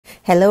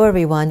Hello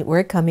everyone,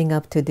 we're coming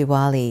up to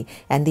Diwali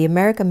and the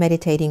America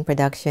Meditating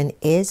production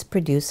is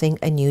producing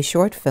a new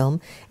short film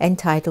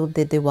entitled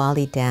The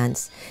Diwali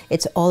Dance.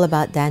 It's all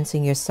about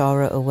dancing your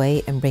sorrow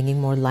away and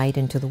bringing more light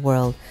into the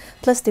world.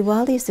 Plus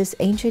Diwali is this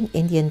ancient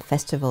Indian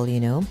festival,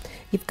 you know.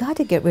 You've got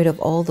to get rid of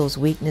all those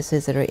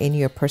weaknesses that are in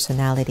your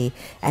personality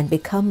and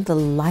become the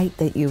light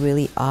that you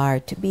really are,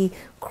 to be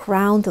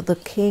crowned the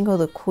king or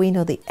the queen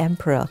or the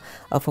emperor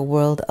of a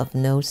world of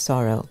no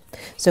sorrow.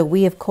 So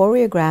we have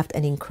choreographed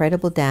an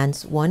incredible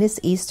dance. One is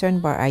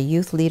Eastern by our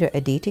youth leader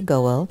Aditi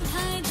Goel,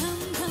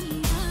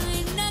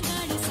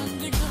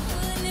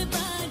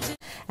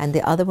 and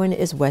the other one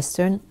is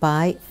Western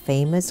by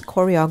famous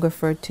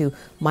choreographer to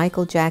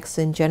Michael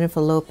Jackson,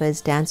 Jennifer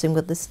Lopez, Dancing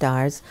with the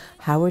Stars,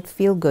 Howard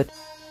PHeelgooD.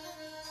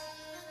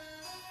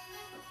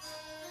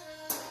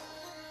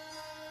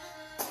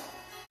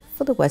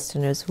 For the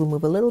Westerners who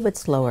move a little bit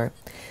slower,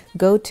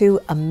 go to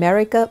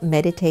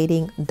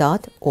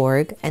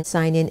americameditating.org and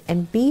sign in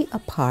and be a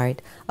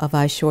part of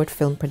our short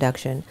film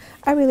production.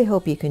 I really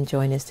hope you can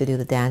join us to do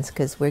the dance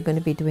because we're going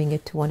to be doing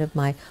it to one of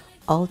my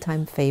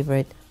all-time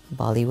favorite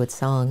Bollywood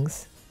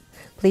songs.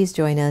 Please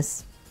join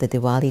us, the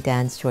Diwali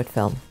Dance short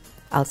film.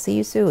 I'll see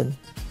you soon.